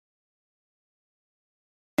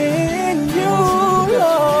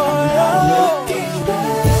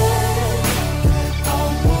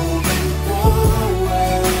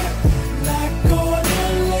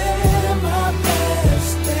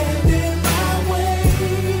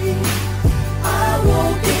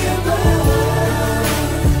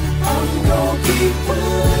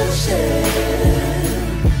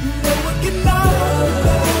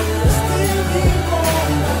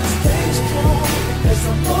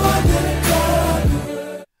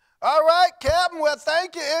Captain. Well,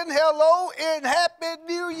 thank you and hello and happy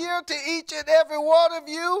new year to each and every one of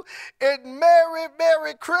you. And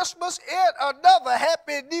Merry Christmas and another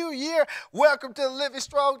happy new year. Welcome to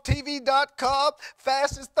LivingStrongTV.com,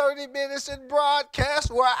 fastest 30 minutes in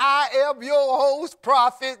broadcast, where I am your host,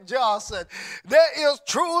 Prophet Johnson. There is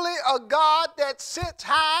truly a God that sits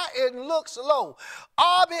high and looks low.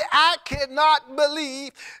 Army, I cannot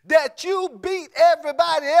believe that you beat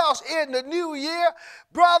everybody else in the new year.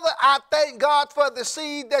 Brother, I thank God for the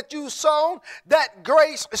seed that you sown, that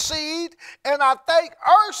grace seed, and I thank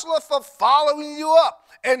Ursula for following you up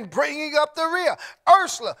and bringing up the rear.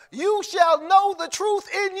 Ursula, you shall know the truth,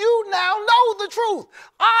 and you now know the truth.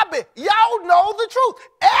 Arby, y'all know the truth.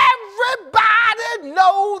 Everybody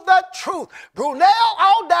know the truth. Brunel,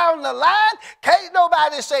 all down the line, can't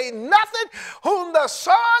nobody say nothing. Whom the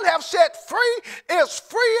Son have set free is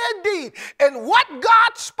free indeed. And what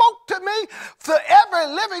God spoke to me for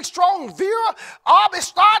every Living Strong viewer, Arby,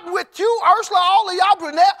 starting with you, Ursula, all of y'all,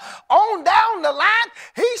 Brunel, on down the line,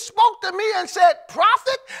 he spoke to me and said, Prophet,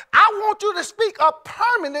 I want you to speak a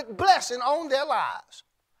permanent blessing on their lives.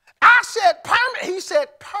 I said permanent. He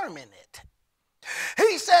said permanent.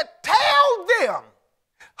 He said, tell them,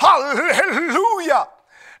 hallelujah,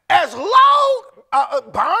 as long,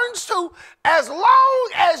 Burns too, as long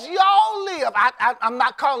as y'all live. I'm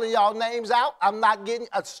not calling y'all names out. I'm not getting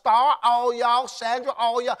a Star, all y'all, Sandra,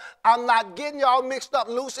 all y'all. I'm not getting y'all mixed up,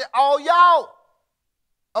 Lucy, all y'all.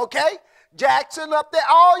 Okay? Jackson up there,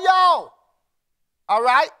 all y'all. All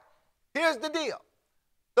right? Here's the deal.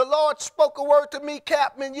 The Lord spoke a word to me,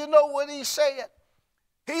 Captain. You know what he said?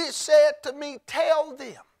 He said to me, tell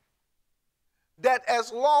them that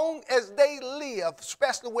as long as they live,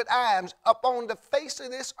 especially with arms, up on the face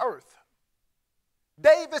of this earth.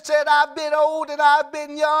 David said, I've been old and I've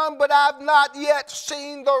been young, but I've not yet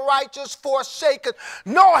seen the righteous forsaken,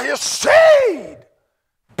 nor his seed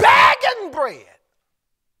begging bread.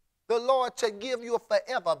 The Lord said, give you a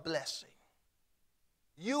forever blessing.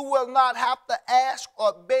 You will not have to ask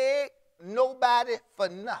or beg nobody for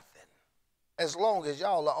nothing as long as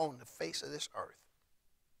y'all are on the face of this earth.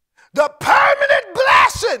 The permanent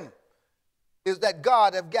blessing is that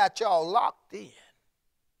God have got y'all locked in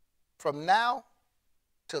from now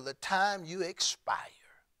till the time you expire.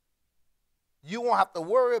 You won't have to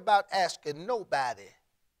worry about asking nobody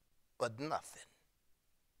for nothing.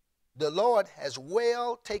 The Lord has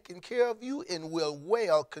well taken care of you and will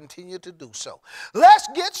well continue to do so. Let's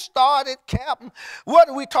get started, Captain. What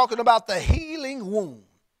are we talking about? The healing womb.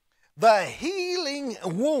 The healing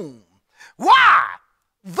womb. Why?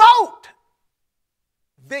 Vote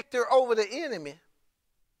victor over the enemy.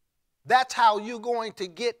 That's how you're going to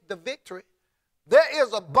get the victory. There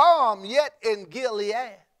is a balm yet in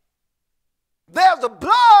Gilead. There's a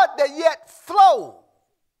blood that yet flows.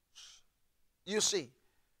 You see.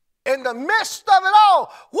 In the midst of it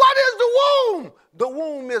all, what is the womb? The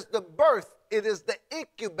womb is the birth. It is the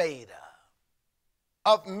incubator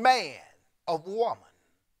of man, of woman.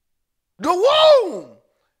 The womb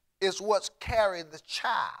is what's carried the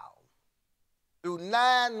child through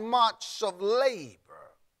 9 months of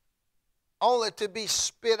labor, only to be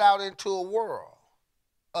spit out into a world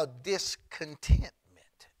of discontentment.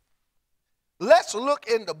 Let's look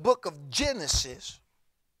in the book of Genesis,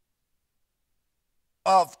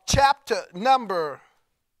 of chapter number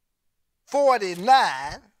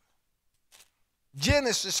 49,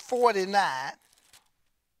 Genesis 49,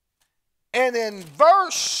 and in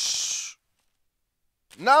verse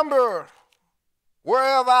number,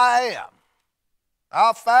 wherever I am,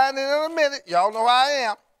 I'll find it in a minute. Y'all know I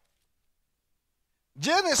am.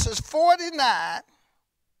 Genesis 49,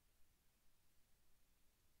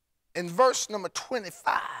 in verse number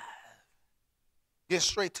 25. Get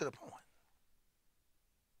straight to the point.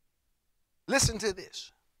 Listen to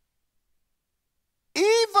this.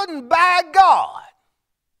 Even by God,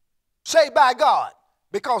 say by God,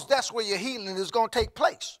 because that's where your healing is going to take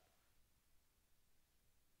place.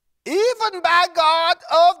 Even by God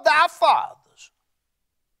of thy fathers,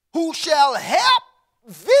 who shall help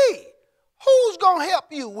thee. Who's going to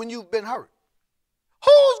help you when you've been hurt?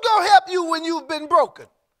 Who's going to help you when you've been broken?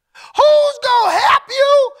 Who's going to help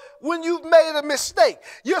you when you've made a mistake?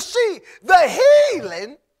 You see, the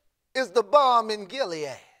healing is the balm in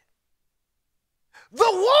Gilead. The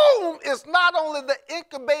womb is not only the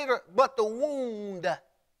incubator, but the wound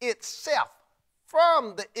itself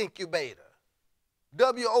from the incubator.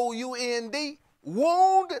 W-O-U-N-D,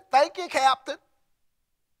 wound, thank you, Captain.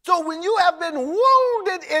 So when you have been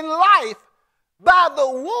wounded in life by the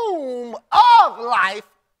womb of life,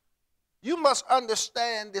 you must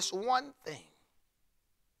understand this one thing.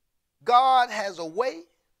 God has a way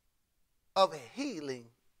of healing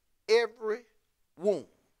every wound.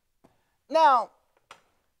 Now,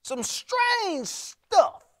 some strange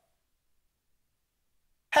stuff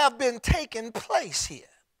have been taking place here.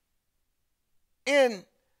 And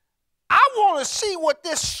I want to see what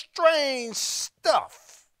this strange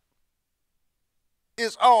stuff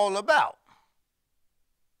is all about.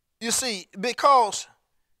 You see, because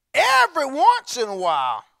every once in a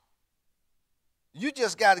while, you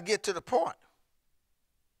just got to get to the point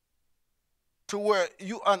to where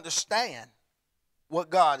you understand what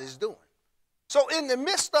God is doing. So in the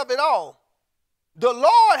midst of it all, the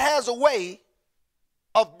Lord has a way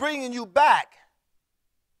of bringing you back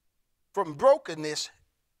from brokenness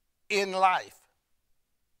in life.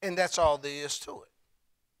 And that's all there is to it.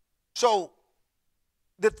 So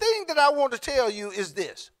the thing that I want to tell you is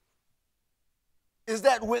this, is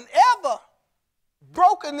that whenever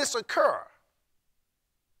brokenness occurs,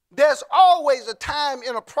 there's always a time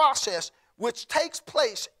in a process which takes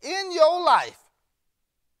place in your life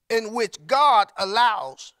in which God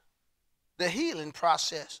allows the healing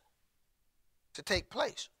process to take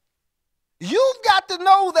place. You've got to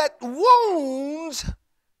know that wounds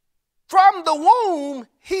from the womb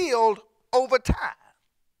healed over time.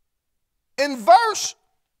 In verse,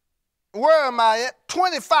 where am I at?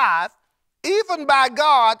 25, even by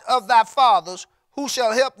God of thy fathers, who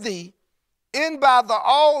shall help thee, and by the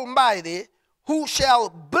Almighty, who shall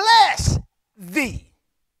bless thee.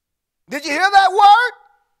 Did you hear that word?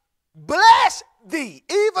 Bless thee,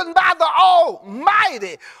 even by the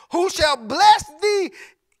Almighty, who shall bless thee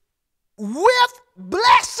with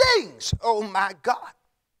blessings. Oh my God.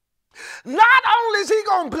 Not only is he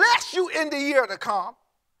going to bless you in the year to come,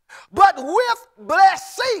 but with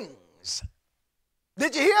blessings.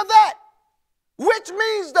 Did you hear that? Which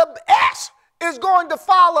means the S is going to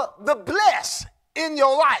follow the bless in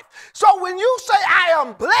your life. So when you say I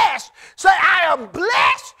am blessed, say I am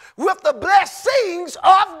blessed with the blessings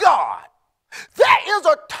of God. There is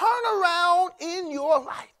a turnaround in your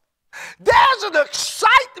life. There's an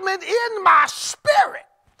excitement in my spirit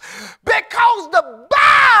because the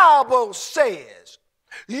Bible says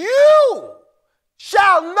you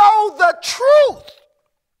shall know the truth,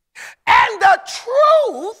 and the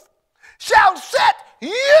truth shall set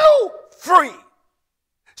you free.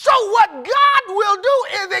 So what God will do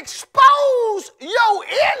is expose your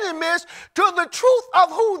enemies to the truth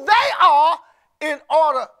of who they are in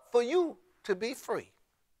order for you to be free.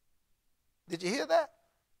 Did you hear that?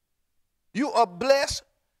 You are blessed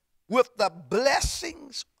with the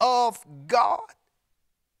blessings of God.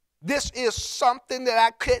 This is something that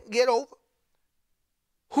I can't get over.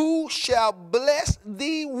 Who shall bless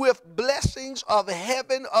thee with blessings of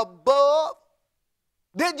heaven above?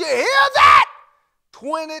 Did you hear that?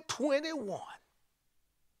 2021.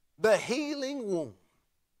 The healing womb.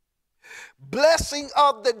 Blessing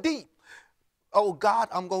of the deep. Oh God,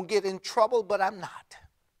 I'm going to get in trouble, but I'm not.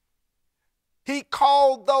 He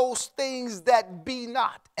called those things that be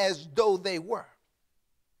not as though they were.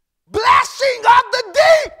 Blessing of the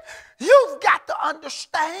deep. You've got to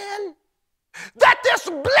understand that this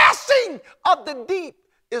blessing of the deep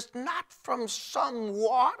is not from some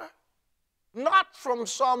water, not from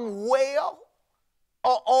some well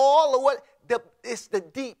or oil or what. It's the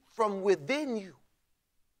deep from within you,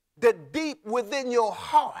 the deep within your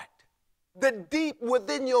heart, the deep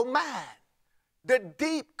within your mind. The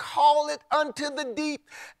deep call it unto the deep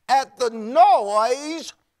at the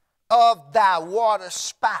noise of thy water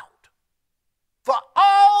spout. For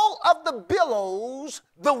all of the billows,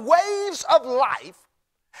 the waves of life,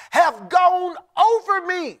 have gone over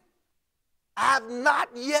me. I have not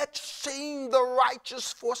yet seen the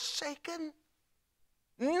righteous forsaken,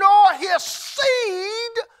 nor his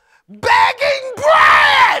seed begging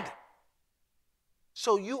bread.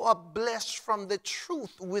 So you are blessed from the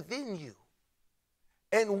truth within you.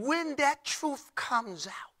 And when that truth comes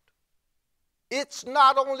out, it's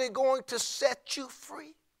not only going to set you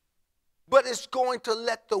free, but it's going to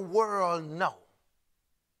let the world know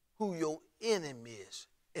who your enemy is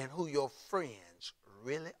and who your friends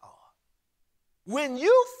really are. When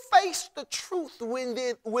you face the truth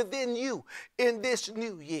within you in this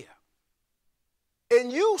new year,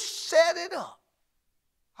 and you set it up,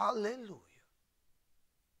 hallelujah,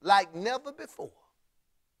 like never before,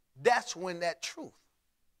 that's when that truth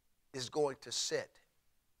is going to set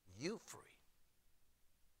you free.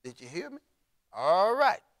 Did you hear me? All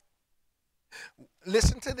right.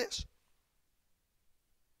 Listen to this.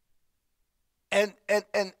 And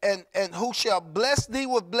who shall bless thee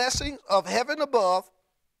with blessings of heaven above,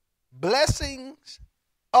 blessings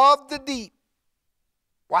of the deep.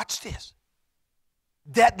 Watch this.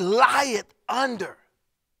 That lieth under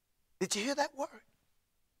Did you hear that word?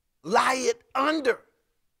 Lie it under.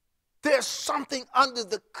 There's something under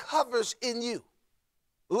the covers in you.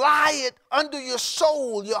 Lie it under your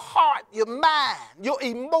soul, your heart, your mind, your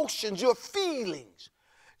emotions, your feelings,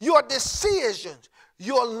 your decisions,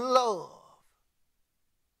 your love.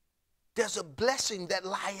 There's a blessing that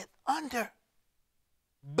lieth under.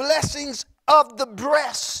 Blessings of the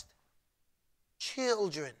breast.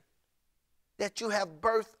 Children that you have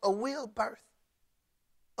birthed or will birth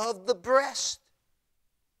of the breast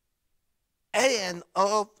and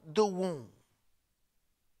of the womb.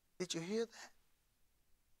 Did you hear that?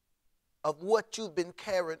 Of what you've been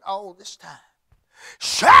carrying all this time.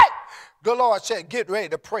 Shout! The Lord said, get ready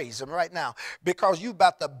to praise him right now because you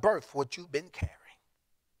about to birth what you've been carrying.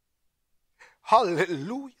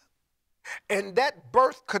 Hallelujah. And that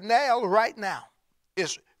birth canal right now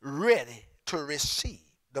is ready to receive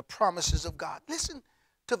the promises of God. Listen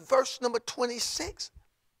to verse number 26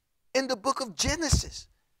 in the book of Genesis,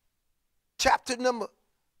 chapter number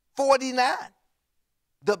 49.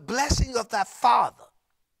 The blessing of thy father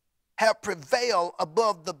have prevailed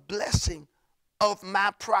above the blessing of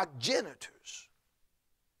my progenitors.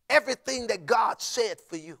 Everything that God said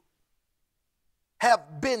for you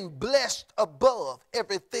have been blessed above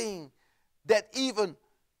everything that even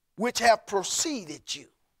which have preceded you.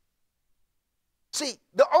 See,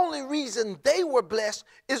 the only reason they were blessed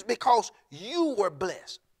is because you were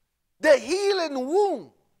blessed. The healing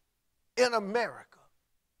womb in America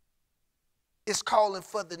is calling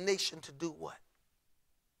for the nation to do what?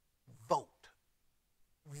 Vote.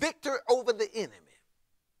 Victory over the enemy.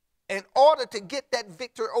 In order to get that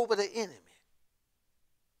victory over the enemy,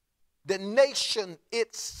 the nation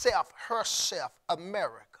itself, herself,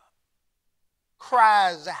 America,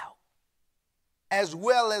 cries out, as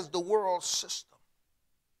well as the world system,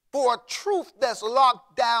 for a truth that's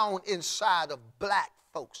locked down inside of black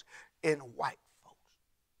folks and white folks.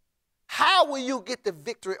 How will you get the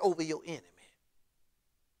victory over your enemy?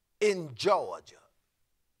 In Georgia,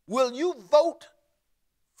 will you vote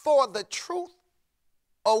for the truth,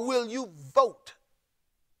 or will you vote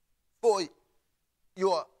for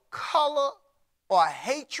your color or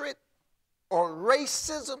hatred or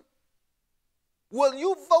racism? Will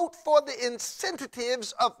you vote for the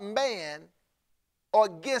incentives of man or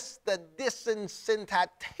against the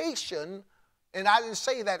disincentivization, and I didn't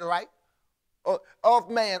say that right, of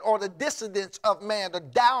man, or the dissidence of man, the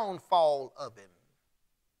downfall of him?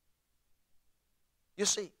 You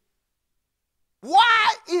see,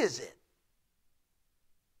 why is it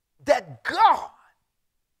that God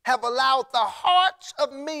have allowed the hearts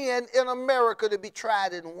of men in America to be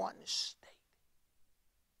tried in one state?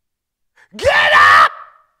 Get up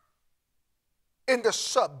in the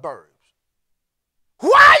suburbs.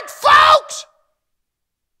 White folks,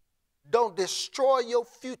 don't destroy your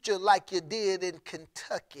future like you did in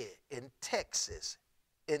Kentucky, in Texas,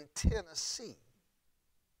 in Tennessee,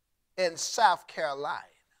 in South Carolina.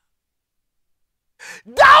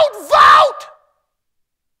 Don't vote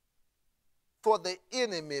for the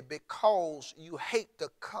enemy because you hate the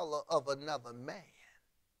color of another man.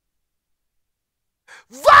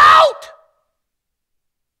 Vote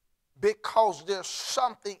because there's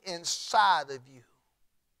something inside of you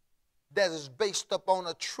that is based upon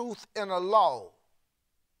a truth and a law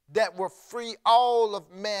that will free all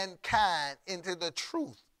of mankind into the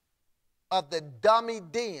truth of the dummy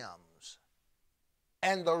Dems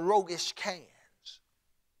and the roguish Cans.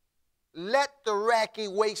 Let the racky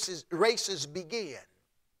races begin.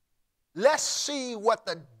 Let's see what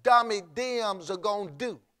the dummy Dems are going to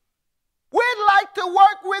do. We'd like to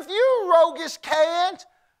work with you, roguish Cans.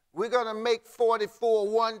 We're going to make 44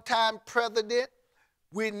 one-time president.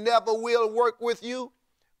 We never will work with you.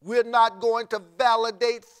 We're not going to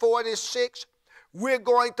validate 46. We're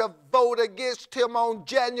going to vote against him on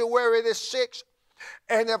January the 6th.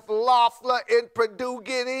 And if Loeffler and Perdue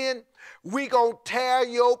get in, we're going to tear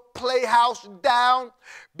your playhouse down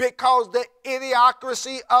because the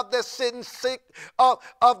idiocracy of the sin sick of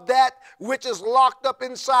that which is locked up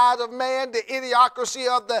inside of man, the idiocracy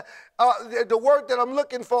of the word that I'm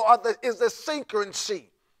looking for is the synchrony.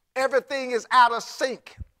 Everything is out of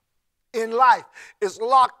sync in life. It's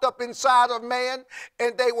locked up inside of man,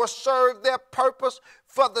 and they will serve their purpose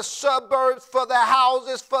for the suburbs, for their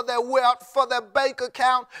houses, for their wealth, for their bank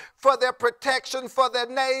account, for their protection, for their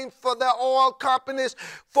name, for their oil companies,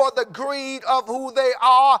 for the greed of who they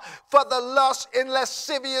are, for the lust and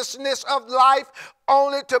lasciviousness of life,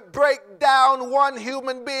 only to break down one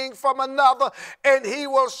human being from another, and he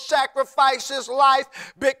will sacrifice his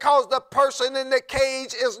life because the person in the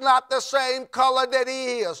cage is not the same color that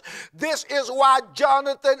he is. This is why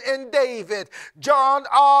Jonathan and David, John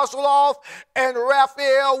Osloff and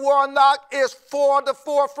Raphael Warnock is for the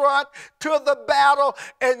forefront to the battle.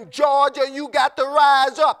 In Georgia, you got to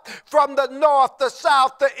rise up from the north, the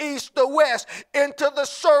south, the east, the west, into the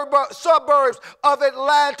suburbs of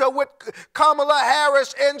Atlanta with Kamala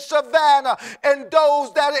Harris in Savannah, and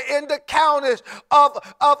those that are in the counties of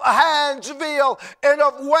Hinesville and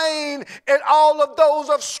of Wayne and all of those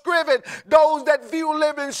of Scriven, those that view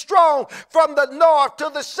Living Strong from the north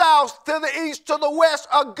to the south to the east to the west,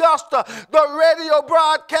 Augusta, the radio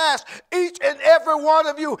broadcast, each and every one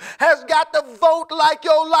of you has got to vote like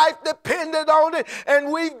your life depended on it,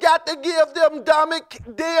 and we've got to give them dummy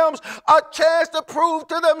Dems a chance to prove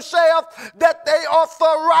to themselves that they are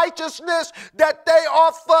for righteousness, that they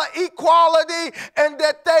are for equality, and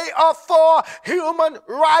that they are for human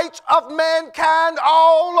rights of mankind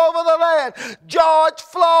all over the land. George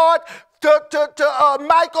Floyd, to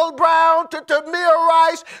Michael Brown, to Tamir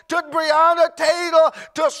Rice, to Breonna Taylor,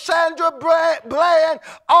 to Sandra Bland,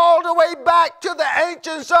 all the way back to the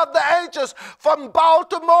ancients of the ancients, from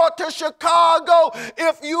Baltimore to Chicago.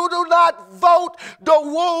 If you do not vote, the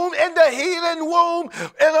womb and the healing womb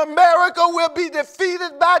in America will be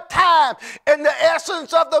defeated by time. And the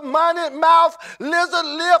essence of the money mouth, lizard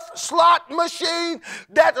lift slot machine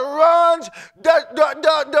that runs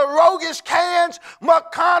the roguish cans,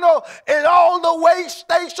 McConnell, and all the way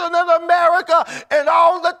station in America and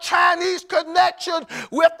all the Chinese connection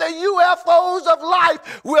with the UFOs of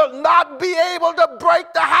life will not be able to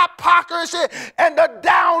break the hypocrisy and the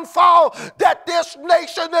downfall that this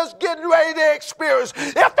nation is getting ready to experience.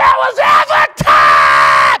 If there was ever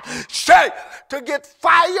time, say, to get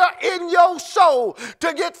fire in your soul,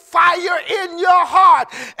 to get fire in your heart,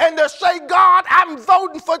 and to say, God, I'm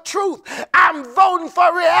voting for truth. I'm voting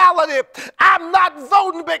for reality. I'm not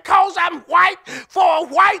voting because I'm white for a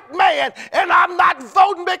white man, and I'm not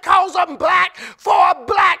voting because I'm black for a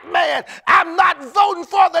black man. I'm not voting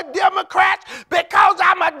for the Democrats because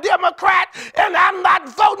I'm a Democrat, and I'm not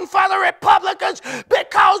voting for the Republicans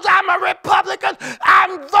because I'm a Republican.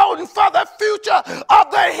 I'm voting for the future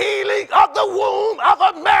of the healing of the womb of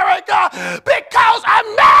America, because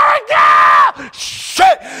America,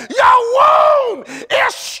 shit, your womb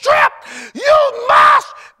is stripped. You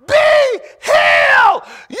must be healed.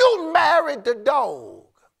 You married the dog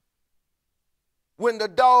when the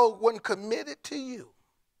dog wasn't committed to you.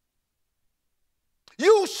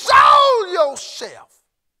 You sold yourself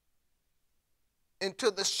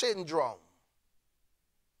into the syndrome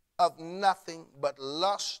of nothing but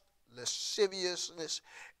lust, lasciviousness,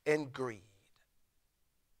 and greed.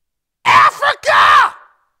 Africa!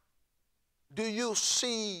 Do you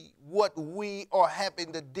see what we are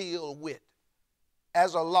having to deal with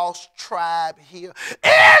as a lost tribe here?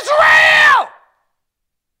 Israel!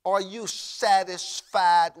 Are you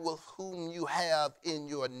satisfied with whom you have in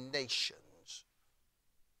your nations?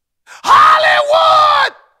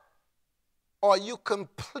 Hollywood! Are you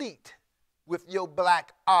complete with your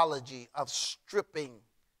blackology of stripping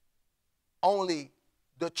only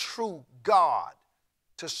the true God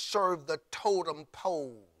to serve the totem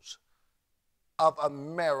poles of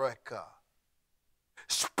America?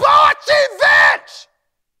 Sports events!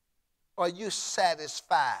 Are you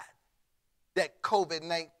satisfied that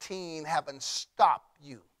COVID-19 haven't stopped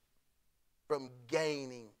you from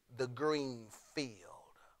gaining the green field?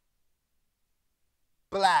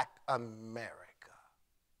 Black America,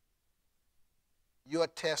 your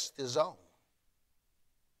test is on.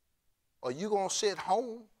 Are you going to sit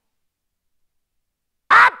home?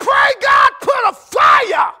 I pray God put a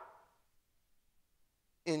fire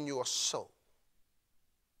in your soul.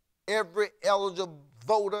 Every eligible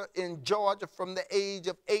voter in Georgia from the age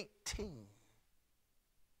of 18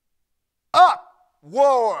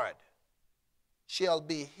 upward shall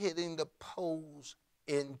be hitting the polls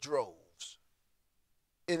in droves.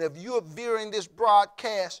 And if you're viewing this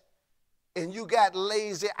broadcast and you got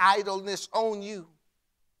lazy idleness on you,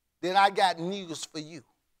 then I got news for you.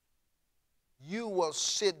 You will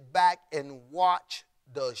sit back and watch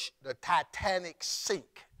the Titanic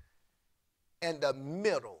sink in the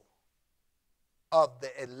middle of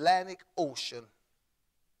the Atlantic Ocean,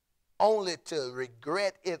 only to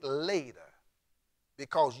regret it later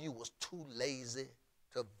because you was too lazy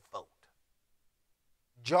to vote.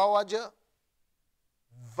 Georgia,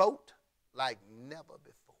 vote like never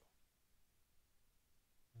before.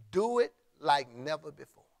 Do it like never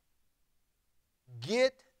before.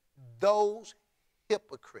 Get those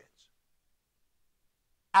hypocrites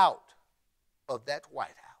out of that White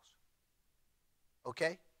House.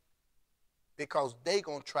 Okay? Because they're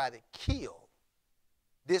going to try to kill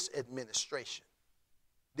this administration.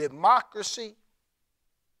 Democracy,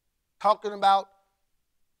 talking about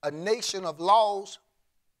a nation of laws,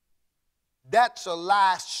 that's a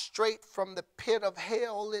lie straight from the pit of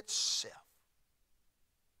hell itself.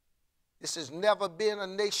 This has never been a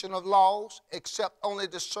nation of laws except only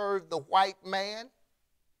to serve the white man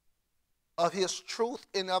of his truth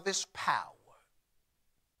and of his power.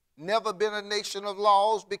 Never been a nation of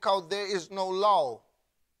laws because there is no law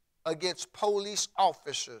against police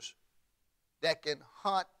officers that can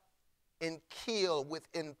hunt and kill with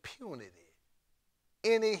impunity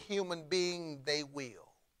any human being they will.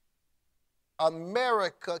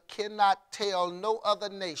 America cannot tell no other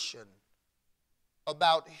nation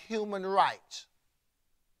about human rights.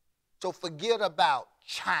 So forget about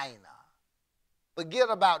China. Forget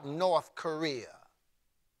about North Korea.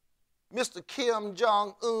 Mr. Kim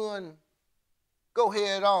Jong-un, go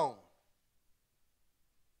ahead on.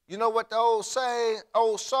 You know what the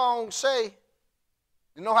old song say?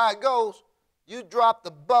 You know how it goes? You drop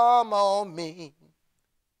the bomb on me,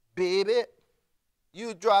 baby.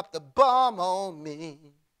 You drop the bomb on me.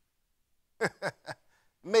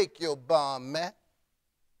 Make your bomb, man.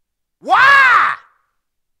 Why?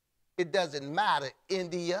 It doesn't matter,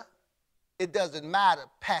 India. It doesn't matter,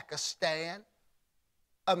 Pakistan.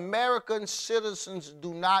 American citizens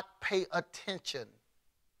do not pay attention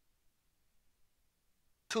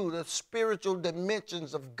to the spiritual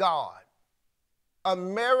dimensions of God.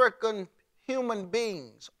 American human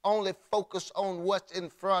beings only focus on what's in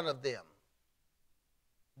front of them.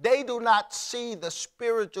 They do not see the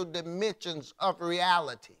spiritual dimensions of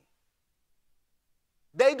reality.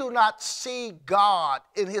 They do not see God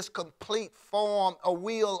in his complete form or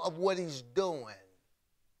will of what he's doing.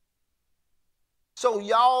 So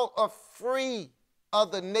y'all are free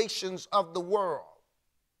of the nations of the world.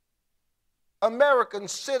 American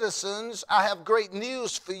citizens, I have great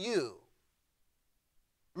news for you.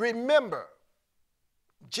 Remember,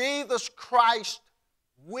 Jesus Christ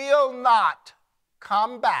will not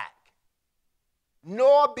come back,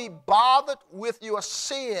 nor be bothered with your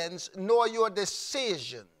sins, nor your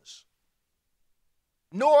decisions,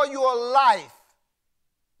 nor your life,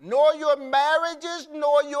 nor your marriages,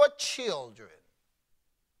 nor your children.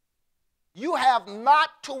 You have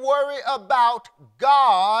not to worry about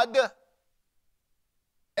God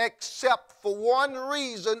except for one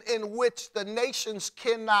reason in which the nations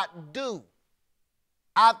cannot do.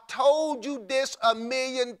 I've told you this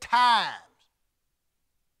 1,000,000 times.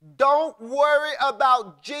 Don't worry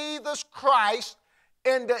about Jesus Christ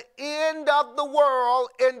and the end of the world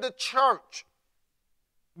in the church,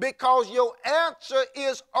 because your answer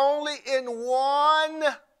is only in one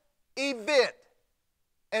event,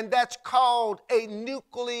 and that's called a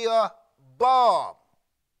nuclear bomb.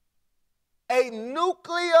 A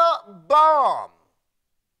nuclear bomb,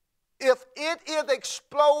 if it is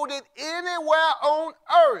exploded anywhere on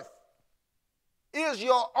earth, is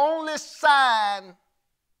your only sign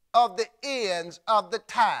of the ends of the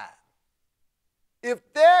time. If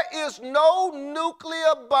there is no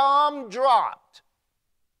nuclear bomb dropped,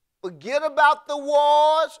 forget about the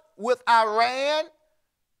wars with Iran,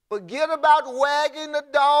 forget about wagging the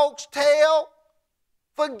dog's tail,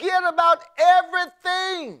 forget about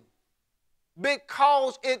everything,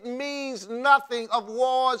 because it means nothing of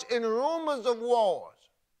wars and rumors of wars.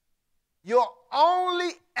 Your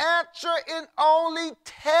only answer and only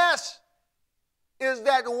test is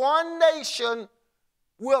that one nation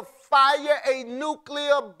will fire a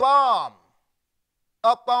nuclear bomb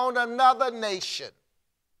upon another nation.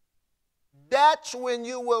 That's when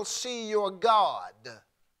you will see your God.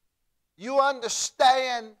 You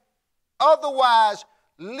understand? Otherwise,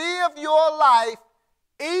 live your life,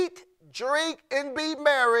 eat, drink, and be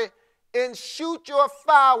merry, and shoot your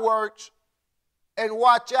fireworks, and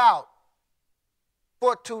watch out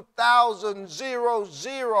for 2000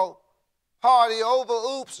 party over,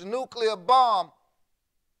 oops, nuclear bomb.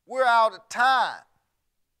 We're out of time.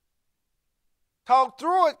 Talk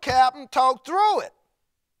through it, Captain, talk through it.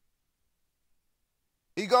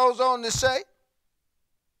 He goes on to say,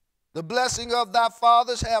 the blessing of thy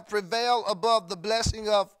fathers have prevailed above the blessing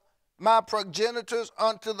of my progenitors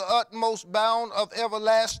unto the utmost bound of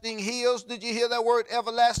everlasting hills. Did you hear that word,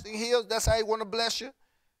 everlasting hills? That's how he want to bless you.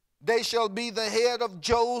 They shall be the head of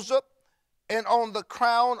Joseph, and on the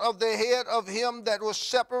crown of the head of him that was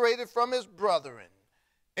separated from his brethren.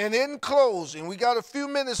 And in closing, we got a few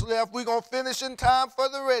minutes left. We're going to finish in time for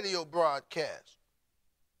the radio broadcast.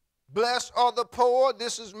 Blessed are the poor.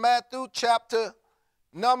 This is Matthew chapter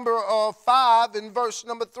number 5 and verse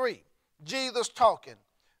number 3. Jesus talking.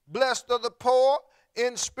 Blessed are the poor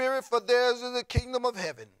in spirit, for theirs is the kingdom of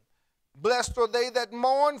heaven. Blessed are they that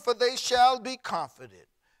mourn, for they shall be comforted.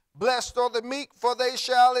 Blessed are the meek, for they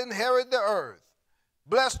shall inherit the earth.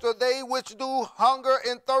 Blessed are they which do hunger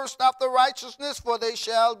and thirst after righteousness, for they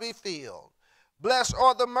shall be filled. Blessed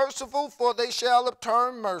are the merciful, for they shall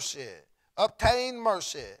obtain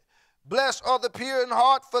mercy. Blessed are the pure in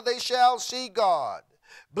heart, for they shall see God.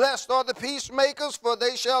 Blessed are the peacemakers, for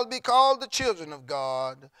they shall be called the children of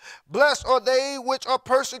God. Blessed are they which are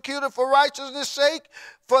persecuted for righteousness' sake,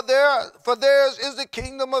 for theirs is the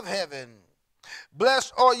kingdom of heaven.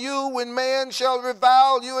 Blessed are you when man shall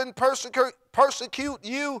revile you and persecute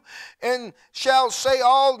you, and shall say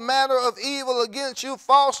all manner of evil against you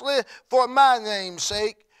falsely for my name's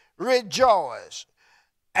sake. Rejoice,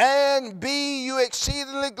 and be you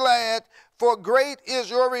exceedingly glad, for great is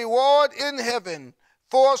your reward in heaven.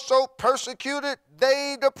 For so persecuted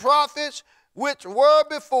they the prophets which were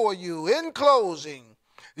before you. In closing,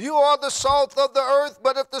 you are the salt of the earth,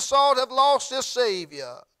 but if the salt have lost its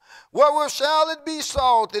Savior, wherewith shall it be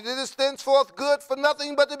salted? It is thenceforth good for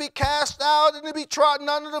nothing but to be cast out and to be trodden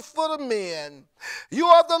under the foot of men. You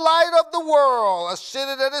are the light of the world. A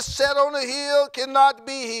city that is set on a hill cannot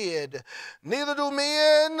be hid. Neither do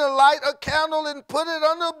men light a candle and put it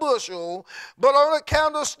under a bushel, but on a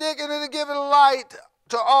candlestick, and it giveth light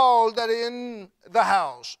to all that are in the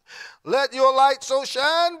house. Let your light so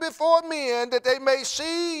shine before men that they may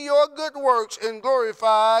see your good works and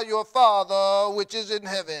glorify your Father which is in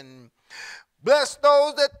heaven. Bless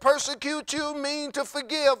those that persecute you, mean to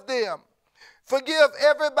forgive them. Forgive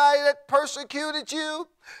everybody that persecuted you.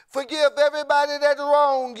 Forgive everybody that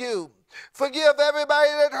wronged you. Forgive everybody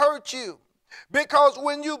that hurt you. Because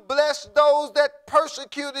when you bless those that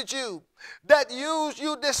persecuted you, that used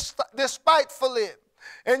you despitefully,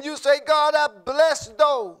 and you say, God, I bless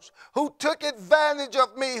those who took advantage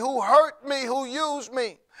of me, who hurt me, who used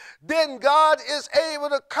me, then God is able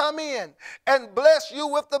to come in and bless you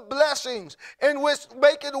with the blessings in which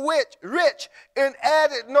make it rich and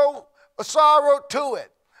added no sorrow to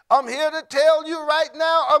it. I'm here to tell you right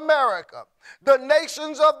now, America, the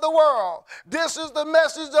nations of the world, this is the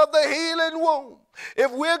message of the healing womb.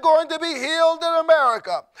 If we're going to be healed in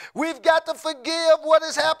America, we've got to forgive what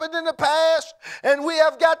has happened in the past, and we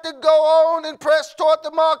have got to go on and press toward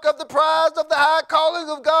the mark of the prize of the high calling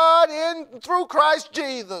of God in through Christ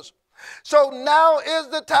Jesus. So now is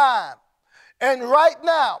the time. And right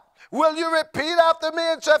now, will you repeat after me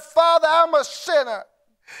and say, Father, I'm a sinner.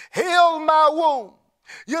 Heal my womb.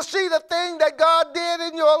 You see, the thing that God did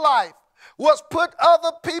in your life was put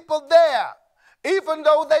other people there. Even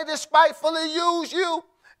though they despitefully used you,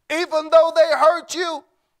 even though they hurt you,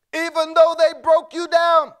 even though they broke you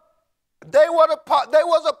down, they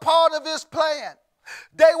was a part of his plan.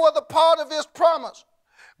 They were the part of his promise.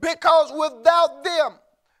 Because without them,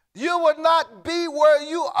 you would not be where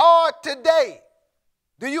you are today.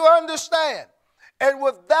 Do you understand? And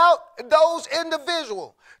without those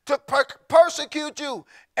individuals to persecute you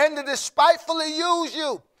and to despitefully use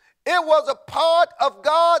you, it was a part of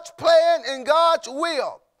God's plan and God's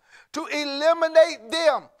will to eliminate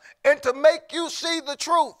them and to make you see the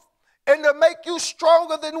truth and to make you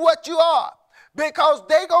stronger than what you are. Because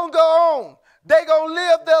they're going to go on. They're going to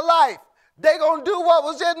live their life. They're going to do what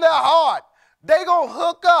was in their heart. They're going to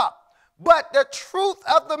hook up. But the truth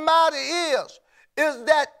of the matter is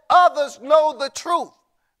that others know the truth.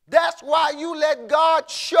 That's why you let God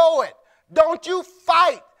show it. Don't you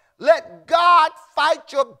fight. Let God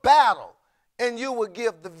fight your battle, and you will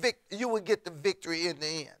get the victory in the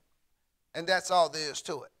end. And that's all there is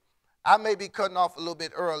to it. I may be cutting off a little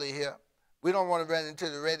bit early here. We don't want to run into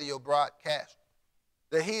the radio broadcast.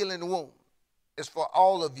 The healing womb is for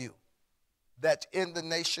all of you that's in the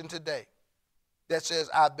nation today that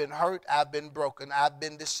says, I've been hurt, I've been broken, I've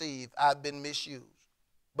been deceived, I've been misused.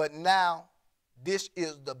 But now, this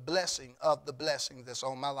is the blessing of the blessing that's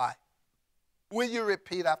on my life. Will you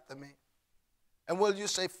repeat after me? And will you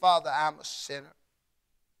say, Father, I'm a sinner.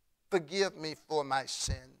 Forgive me for my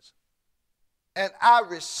sins. And I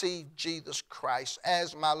receive Jesus Christ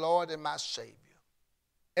as my Lord and my Savior.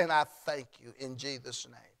 And I thank you in Jesus'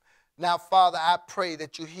 name. Now, Father, I pray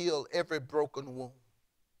that you heal every broken womb.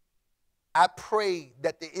 I pray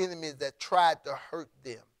that the enemies that tried to hurt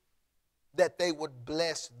them, that they would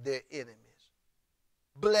bless their enemies.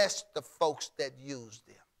 Bless the folks that used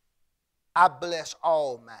them. I bless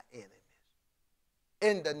all my enemies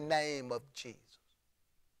in the name of Jesus.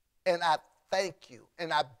 And I thank you,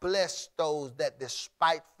 and I bless those that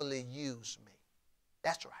despitefully use me.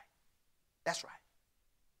 That's right. That's right.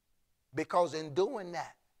 Because in doing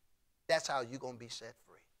that, that's how you're going to be set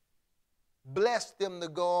free. Bless them to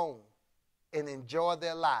go on and enjoy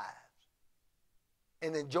their lives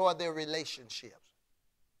and enjoy their relationships.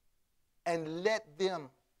 And let them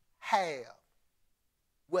have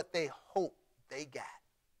what they hope they got.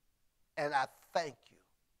 And I thank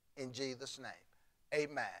you in Jesus' name.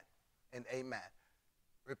 Amen and amen.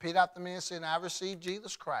 Repeat after me and say, I receive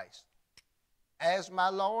Jesus Christ as my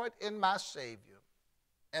Lord and my Savior.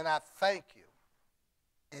 And I thank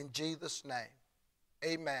you in Jesus' name.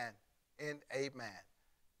 Amen and amen.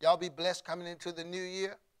 Y'all be blessed coming into the new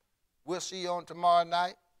year. We'll see you on tomorrow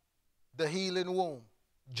night. The Healing Womb.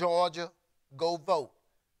 Georgia, go vote.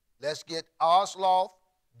 Let's get Osloff,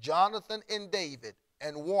 Jonathan and David,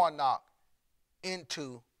 and Warnock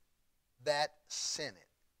into that Senate.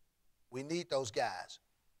 We need those guys.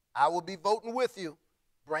 I will be voting with you,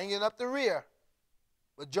 bringing up the rear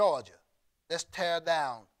with Georgia. Let's tear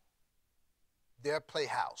down their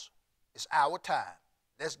playhouse. It's our time.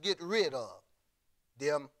 Let's get rid of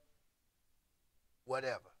them,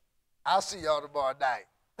 whatever. I'll see y'all tomorrow night.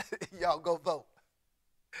 Y'all go vote.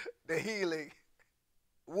 The Healing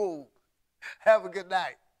Womb. Have a good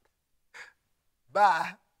night.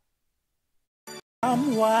 Bye.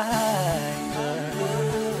 I'm wild.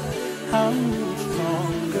 I'm